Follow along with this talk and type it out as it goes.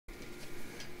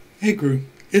Hey crew,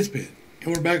 it's Ben,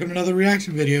 and we're back on another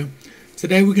reaction video.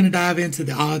 Today we're going to dive into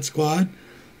the Odd Squad.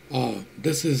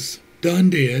 This is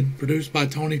Done Dead, produced by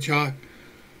Tony Chalk.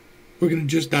 We're going to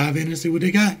just dive in and see what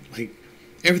they got. Like,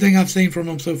 everything I've seen from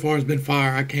them so far has been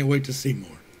fire. I can't wait to see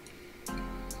more.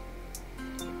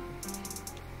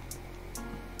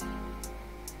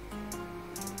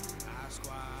 Odd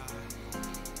Squad.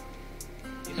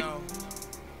 You know,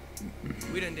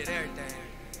 we done did everything.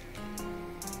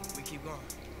 We keep going.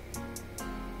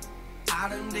 I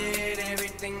done did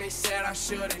everything they said I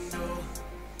shouldn't do.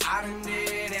 I done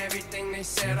did everything they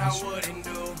said I wouldn't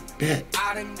do.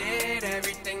 I done did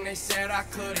everything they said I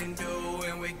couldn't do.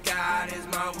 And with God as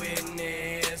my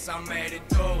witness, I made it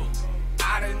through.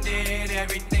 I done did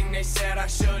everything they said I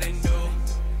shouldn't do.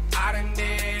 I done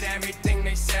did everything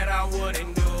they said I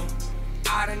wouldn't do.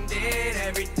 I done did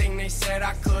everything they said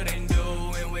I couldn't do.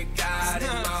 And with God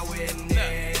as my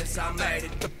witness, I made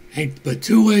it through. Hey, but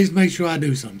two ways to make sure I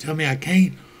do something. Tell me I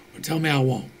can't, or tell me I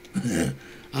won't.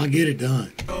 I'll get it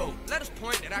done. Let us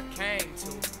point that I came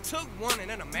to. Took one and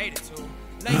then I made it two.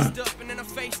 Laced up and then I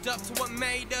faced up to what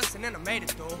made us and then I made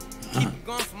it through. Keep it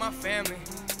going for my family.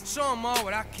 Show them all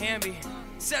what I can be.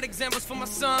 Set examples for my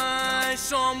son.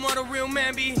 Show them what a real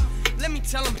man be. Let me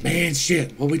tell them. Man,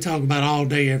 shit. What we talk about all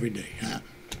day, every day, huh?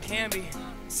 Can be.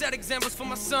 Set examples for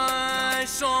my son.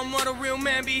 Show them what a real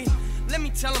man be. Let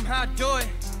me tell them how I do it.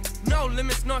 No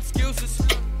limits, no excuses.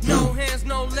 No hands,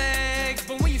 no legs.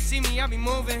 But when you see me, I be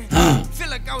moving. Feel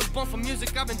like I was born for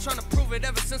music. I've been trying to prove it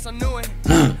ever since I knew it.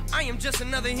 I am just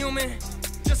another human.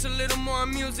 Just a little more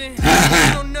amusing.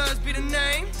 No nuts be the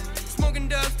name. Smoking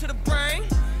dubs to the brain.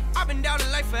 I've been down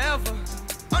in life forever.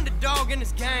 Underdog in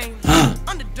this game.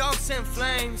 Underdog send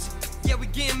flames. Yeah, we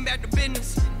getting back to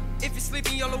business. If you're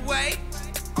sleeping, you'll awake.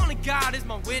 Only God is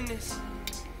my witness.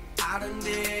 I done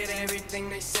did everything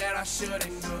they said I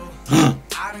shouldn't do.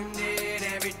 I done did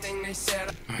everything they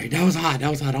said. Alright, that was hot. That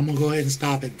was hot. I'm gonna go ahead and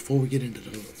stop it before we get into the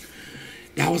hook.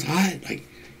 That was hot. Like,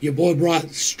 your boy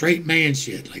brought straight man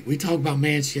shit. Like, we talk about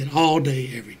man shit all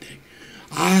day, every day.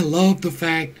 I love the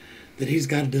fact that he's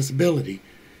got a disability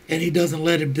and he doesn't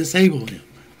let it disable him.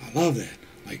 I love that.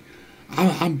 Like,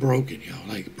 I'm broken, y'all.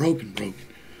 Like, broken.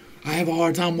 I have a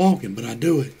hard time walking, but I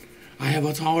do it. I have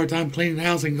a hard time cleaning the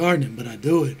house and gardening, but I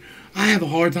do it. I have a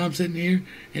hard time sitting here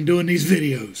and doing these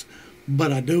videos,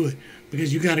 but I do it.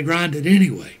 Because you got to grind it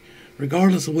anyway.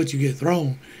 Regardless of what you get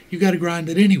thrown, you got to grind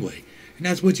it anyway. And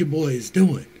that's what your boy is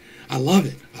doing. I love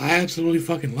it. I absolutely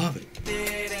fucking love it.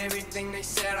 Did everything they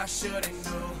said I shouldn't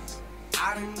do.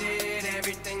 I done did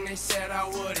everything they said I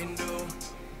wouldn't do.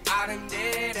 I done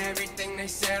did everything they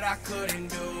said I couldn't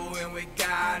do. And with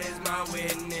God as my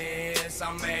witness,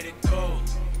 I made it through.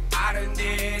 I done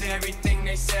did everything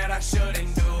they said I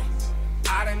shouldn't do.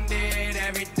 I done did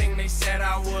everything they said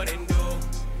I wouldn't do.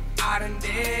 I done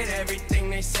did everything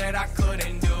they said I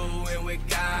couldn't do. And with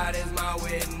God as my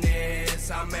witness,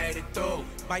 I made it through.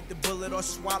 Bite the bullet or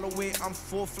swallow it. I'm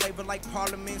full flavor like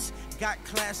parliaments. Got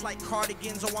class like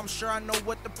cardigans. Oh, I'm sure I know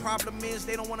what the problem is.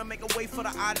 They don't want to make a way for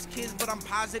the oddest kids, but I'm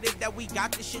positive that we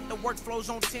got this shit. The workflow's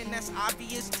on 10, that's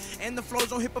obvious. And the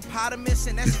flow's on hippopotamus,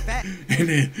 and that's fact. And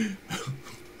then,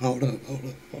 hold up.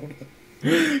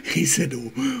 He said,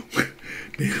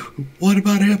 what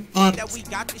about hippopotamus? That we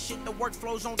got this shit. The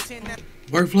workflow's on 10.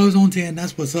 Workflow's on 10,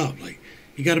 that's what's up. Like,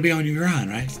 you got to be on your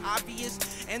grind, right? It's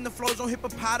obvious. And the flow's on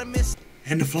hippopotamus.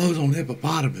 And the flow's on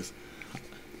hippopotamus.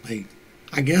 Like,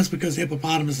 I guess because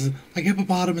hippopotamus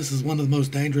is one of the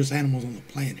most dangerous animals on the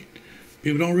planet.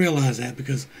 People don't realize that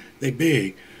because they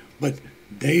big, but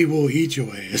they will eat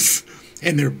your ass,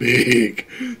 and they're big.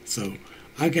 So,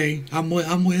 okay, I'm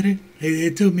with it.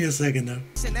 It took me a second though.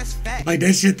 And that's fact. Like,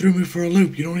 that shit threw me for a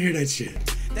loop. You don't hear that shit.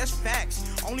 That's facts.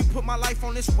 Only put my life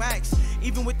on this wax.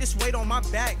 Even with this weight on my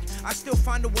back, I still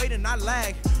find a way to not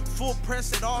lag. Full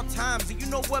press at all times. And you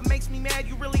know what makes me mad?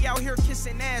 You really out here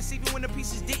kissing ass. Even when the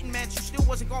pieces didn't match, you still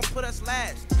wasn't gonna put us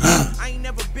last. I ain't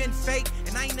never been fake,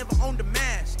 and I ain't never owned a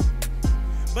mask.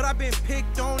 But I been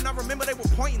picked on. I remember they were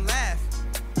pointing laugh.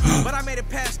 But I made it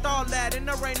past all that, and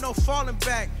there ain't no falling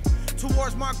back.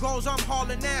 Towards my goals, I'm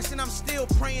hauling ass, and I'm still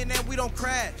praying that we don't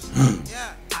crash.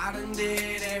 Yeah. I done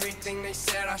did everything they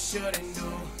said I shouldn't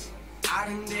do. I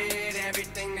done did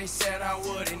everything they said I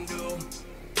wouldn't do.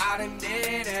 I done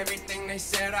did everything they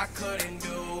said I couldn't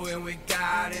do. And with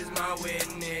God as my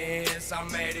witness, I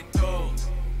made it through.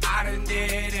 I done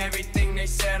did everything they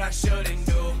said I shouldn't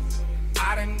do.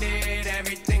 I done did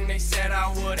everything they said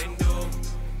I wouldn't do.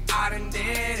 I done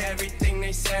did everything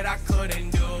they said I couldn't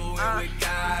do. And with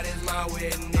God as my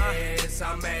witness,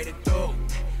 I made it through.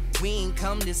 We ain't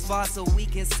come this far so we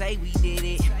can say we did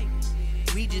it.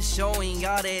 We just showing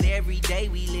y'all that every day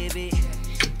we live it.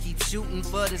 Keep shooting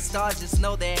for the stars, just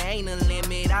know there ain't a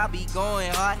limit. I'll be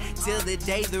going hard till the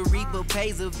day the Reaper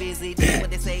pays a visit. Do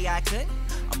what they say I could,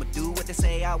 I'ma do what they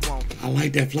say I won't. I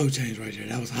like that flow change right there.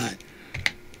 That was hot.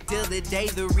 Till the day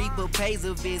the Reaper pays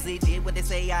a visit. Did what they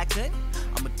say I could,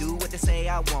 I'ma do what they say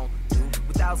I won't. Do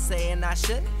without saying I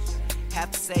should.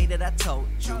 Have to say that I told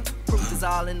you. Proof is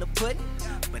all in the pudding,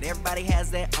 but everybody has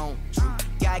their own truth.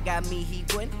 Guy got me, he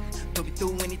wouldn't put me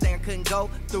through anything I couldn't go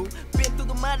through. Been through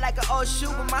the mud like an old shoe,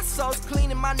 but my soul's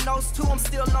clean and my nose too. I'm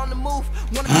still on the move.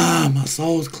 My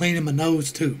soul's cleaning my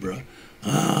nose too, bro.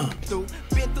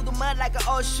 Been through the mud like an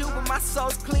old shoe, but my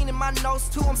soul's clean and my nose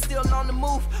too. I'm still on the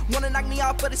move. Wanna knock me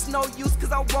off, but it's no use,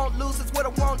 cause I won't lose. It's what I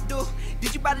won't do.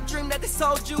 Did you buy the dream that they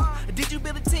sold you? Or did you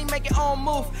build a team, make your own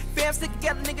move? Fam stick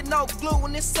together, nigga, no glue.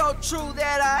 And it's so true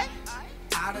that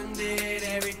I done did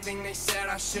everything they said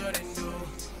I shouldn't do.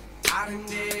 I done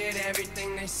did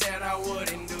everything they said I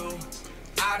wouldn't do.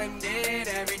 I done did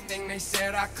everything they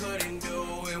said I couldn't do.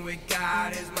 And with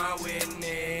God as my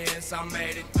witness, I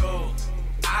made it through.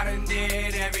 I done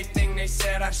did everything they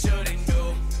said I shouldn't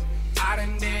do. I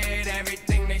done did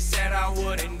everything they said I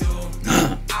wouldn't do.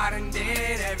 I done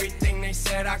did everything they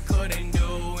said I couldn't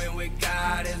do. And with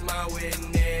God as my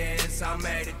witness, I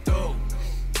made it through.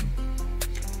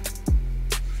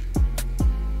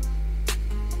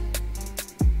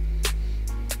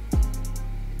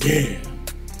 Yeah.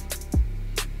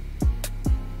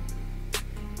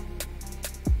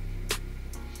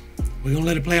 We're going to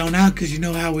let it play on out because you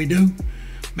know how we do.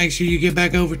 Make sure you get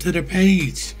back over to their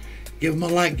page. Give them a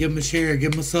like, give them a share,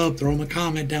 give them a sub, throw them a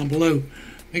comment down below.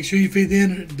 Make sure you feed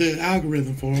the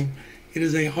algorithm for them. It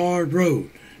is a hard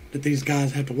road that these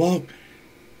guys have to walk.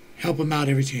 Help them out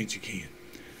every chance you can.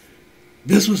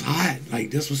 This was hot.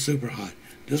 Like, this was super hot.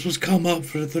 This was come up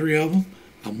for the three of them.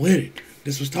 I'm with it.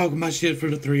 This was talking about shit for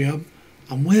the three of them.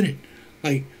 I'm with it.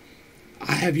 Like,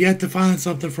 I have yet to find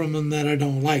something from them that I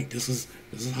don't like. This is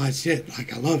hot shit.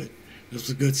 Like, I love it. This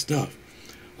was good stuff.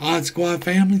 Odd Squad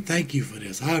family, thank you for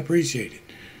this. I appreciate it.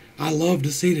 I love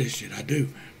to see this shit. I do.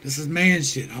 This is man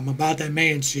shit. I'm about that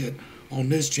man shit on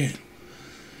this channel.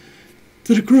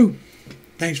 To the crew,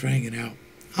 thanks for hanging out.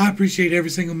 I appreciate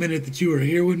every single minute that you are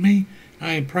here with me.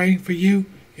 I am praying for you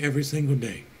every single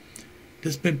day.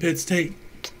 This has been Pitts Tate.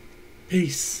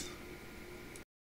 Peace.